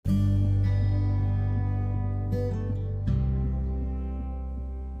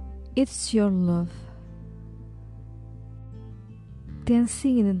It's your love,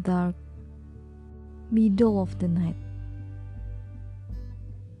 dancing in the dark, middle of the night,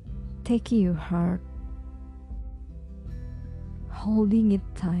 taking your heart, holding it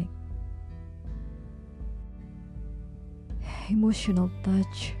tight. Emotional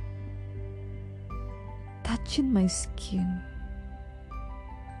touch, touching my skin,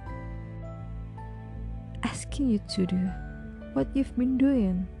 asking you to do what you've been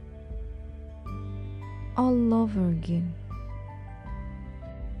doing all over again.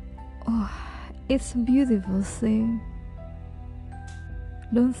 Oh, it's a beautiful thing.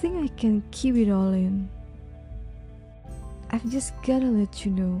 Don't think I can keep it all in. I've just gotta let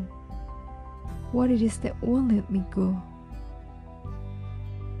you know what it is that won't let me go.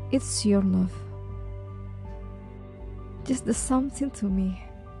 It's your love. Just the something to me.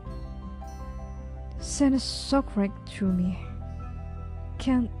 Send a shock right through me.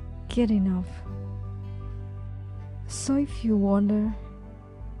 Can't get enough. So if you wonder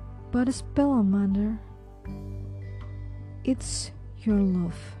about the spell I'm under, it's your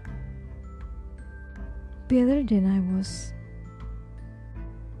love. Better than I was.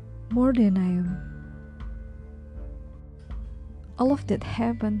 More than I am. All of that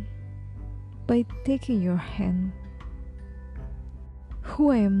happened by taking your hand. Who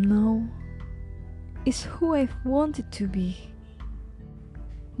I am now is who I've wanted to be.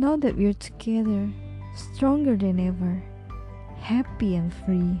 Now that we're together, stronger than ever, happy and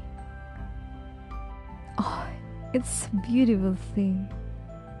free. Oh, it's a beautiful thing.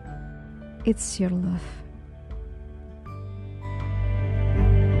 It's your love.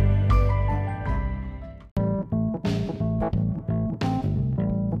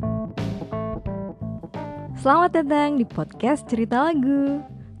 Selamat datang di podcast Cerita Lagu.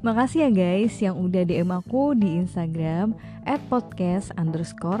 Makasih ya guys yang udah DM aku di Instagram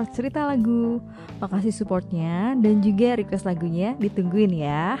 @podcast_cerita-lagu. Makasih supportnya dan juga request lagunya ditungguin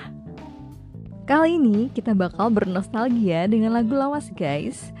ya. Kali ini kita bakal bernostalgia dengan lagu lawas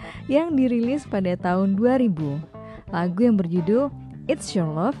guys yang dirilis pada tahun 2000. Lagu yang berjudul It's Your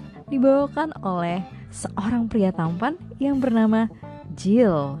Love dibawakan oleh seorang pria tampan yang bernama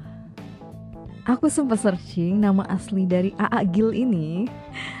Jill. Aku sempat searching nama asli dari A.A. Gil ini.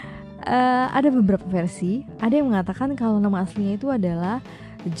 Ada beberapa versi. Ada yang mengatakan kalau nama aslinya itu adalah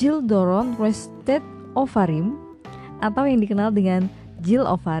Jill Doron Roested Ovarim atau yang dikenal dengan Jill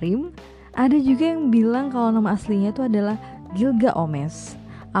Ovarim. Ada juga yang bilang kalau nama aslinya itu adalah Gilga Omes.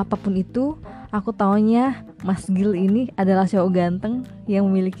 Apapun itu, aku taunya Mas Gil ini adalah cowok ganteng yang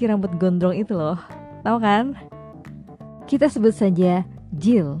memiliki rambut gondrong itu loh. Tahu kan? Kita sebut saja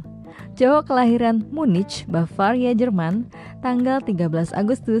Jill. Cowok kelahiran Munich, Bavaria, Jerman, tanggal 13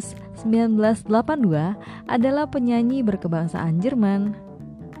 Agustus 1982, adalah penyanyi berkebangsaan Jerman.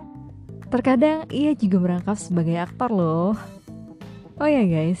 Terkadang ia juga merangkap sebagai aktor loh. Oh ya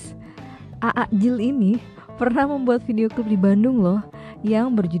guys, A.A. Jill ini pernah membuat video klip di Bandung loh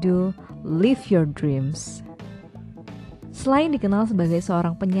yang berjudul Live Your Dreams. Selain dikenal sebagai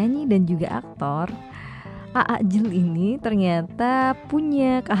seorang penyanyi dan juga aktor, A.A. Jill ini ternyata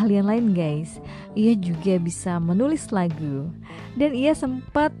punya keahlian lain guys. Ia juga bisa menulis lagu. Dan ia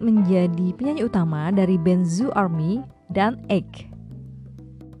sempat menjadi penyanyi utama dari band Zoo Army dan Egg.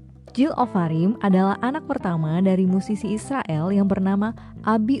 Jill Ovarim adalah anak pertama dari musisi Israel yang bernama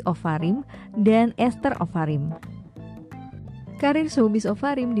Abi Ovarim dan Esther Ovarim. Karir showbiz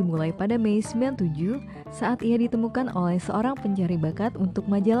Ovarim dimulai pada Mei 97 saat ia ditemukan oleh seorang pencari bakat untuk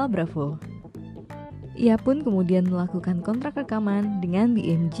majalah Bravo. Ia pun kemudian melakukan kontrak rekaman dengan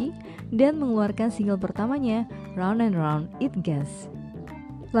BMG dan mengeluarkan single pertamanya, Round and Round It Goes.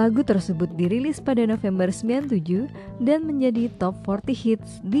 Lagu tersebut dirilis pada November 97 dan menjadi top 40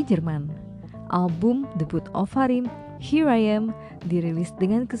 hits di Jerman. Album debut Ovarim, Here I Am, dirilis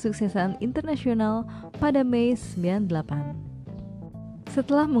dengan kesuksesan internasional pada Mei 98.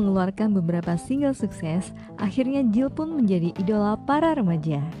 Setelah mengeluarkan beberapa single sukses, akhirnya Jill pun menjadi idola para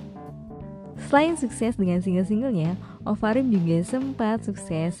remaja. Selain sukses dengan single-singlenya, Ovarim juga sempat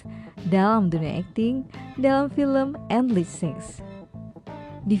sukses dalam dunia akting dalam film Endless Sex.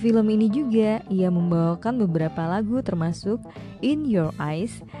 Di film ini juga ia membawakan beberapa lagu termasuk In Your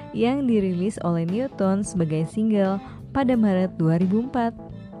Eyes yang dirilis oleh Newton sebagai single pada Maret 2004.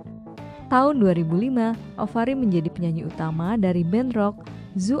 Tahun 2005, Ovarim menjadi penyanyi utama dari band rock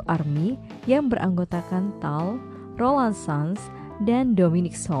Zoo Army yang beranggotakan Tal, Roland Sons, dan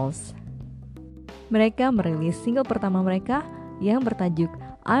Dominic Souls. Mereka merilis single pertama mereka yang bertajuk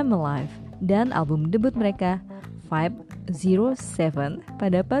I'm Alive dan album debut mereka 507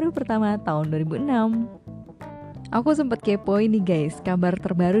 pada paruh pertama tahun 2006. Aku sempat kepoin nih guys, kabar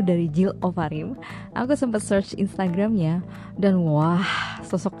terbaru dari Jill Ovarim. Aku sempat search Instagramnya dan wah,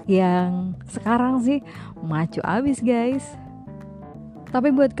 sosok yang sekarang sih maco abis guys.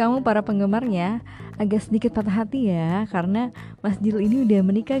 Tapi buat kamu para penggemarnya, agak sedikit patah hati ya, karena Mas Jill ini udah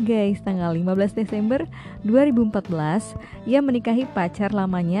menikah guys, tanggal 15 Desember 2014. Ia menikahi pacar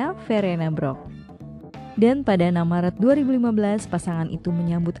lamanya, Verena Brock. Dan pada 6 Maret 2015, pasangan itu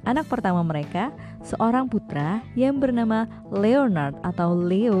menyambut anak pertama mereka, seorang putra yang bernama Leonard atau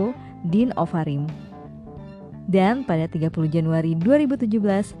Leo Dean Ovarim. Dan pada 30 Januari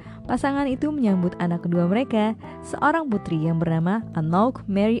 2017, pasangan itu menyambut anak kedua mereka, seorang putri yang bernama Anouk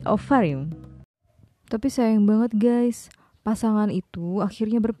Mary Ovarim. Tapi sayang banget guys, pasangan itu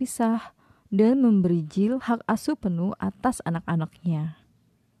akhirnya berpisah dan memberi Jill hak asuh penuh atas anak-anaknya.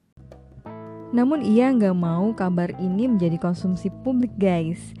 Namun ia nggak mau kabar ini menjadi konsumsi publik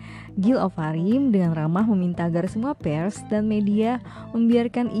guys. Jill Ovarim dengan ramah meminta agar semua pers dan media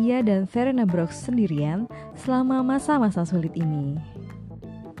membiarkan ia dan Verena Brock sendirian selama masa-masa sulit ini.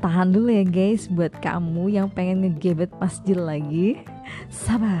 Tahan dulu ya guys buat kamu yang pengen ngegebet Mas Jill lagi.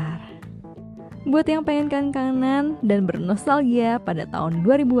 Sabar. Buat yang pengen kangen-kangenan dan bernostalgia pada tahun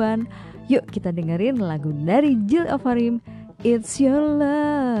 2000-an, yuk kita dengerin lagu dari Jill Ovarim, It's Your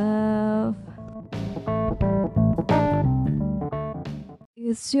Love.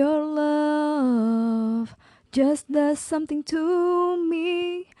 It's your love, just does something to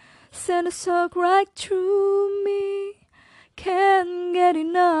me, send a shock right through me, can't get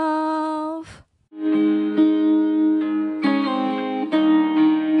enough.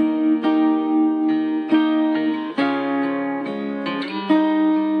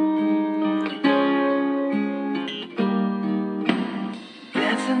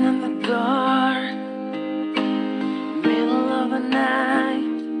 Dancing in the dark, middle of the night,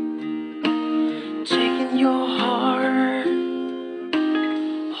 taking your heart,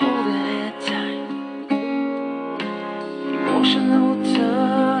 holding it tight, emotional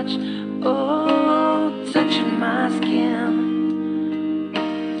touch, oh, touching my skin,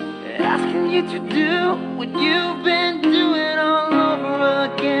 asking you to do what you've been doing all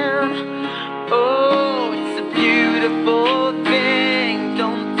over again. Oh, it's a beautiful thing,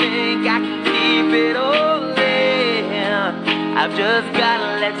 don't think I can keep it all in. I've just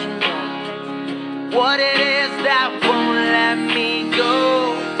gotta let you know what it is that won't let me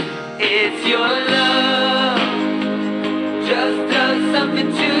go. It's your love, just does something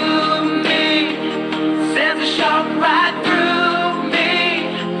to me, sends a shock right through me,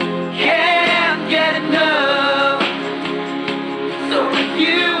 can't get enough. So if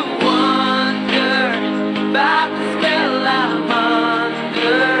you wonder about the spell I'm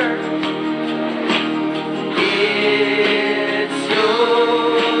under, it's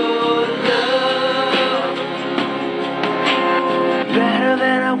your love. Better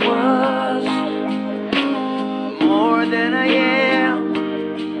than I was, more than I am.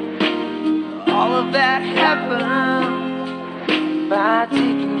 All of that happened by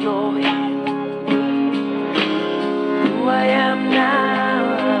taking your hand. Who I am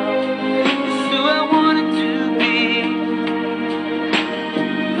now is who I wanted to be.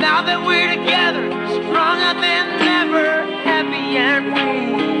 Now that we're together, stronger than ever, happy and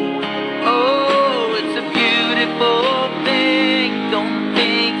free. Oh, it's a beautiful thing, don't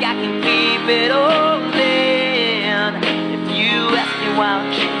think I can keep it all in. If you ask me why I'm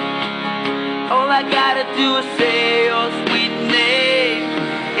changed, all I gotta do is say your sweet name.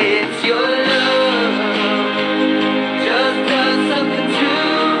 It's your love, just does something to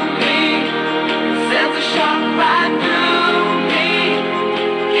me, sends a shock right through me,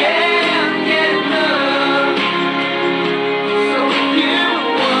 can't get enough. So if you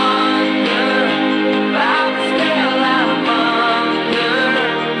wonder about the spell I'm under,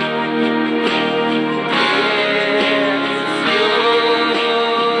 it's your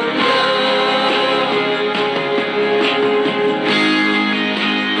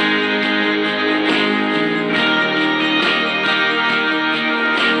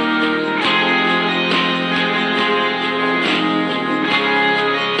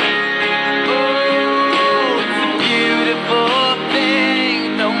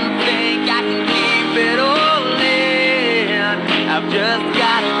just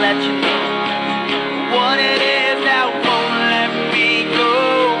gotta let you know what it is that won't let me go.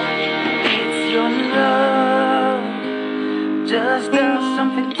 It's your love, just does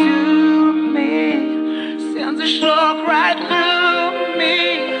something to me, sends a shock right through me.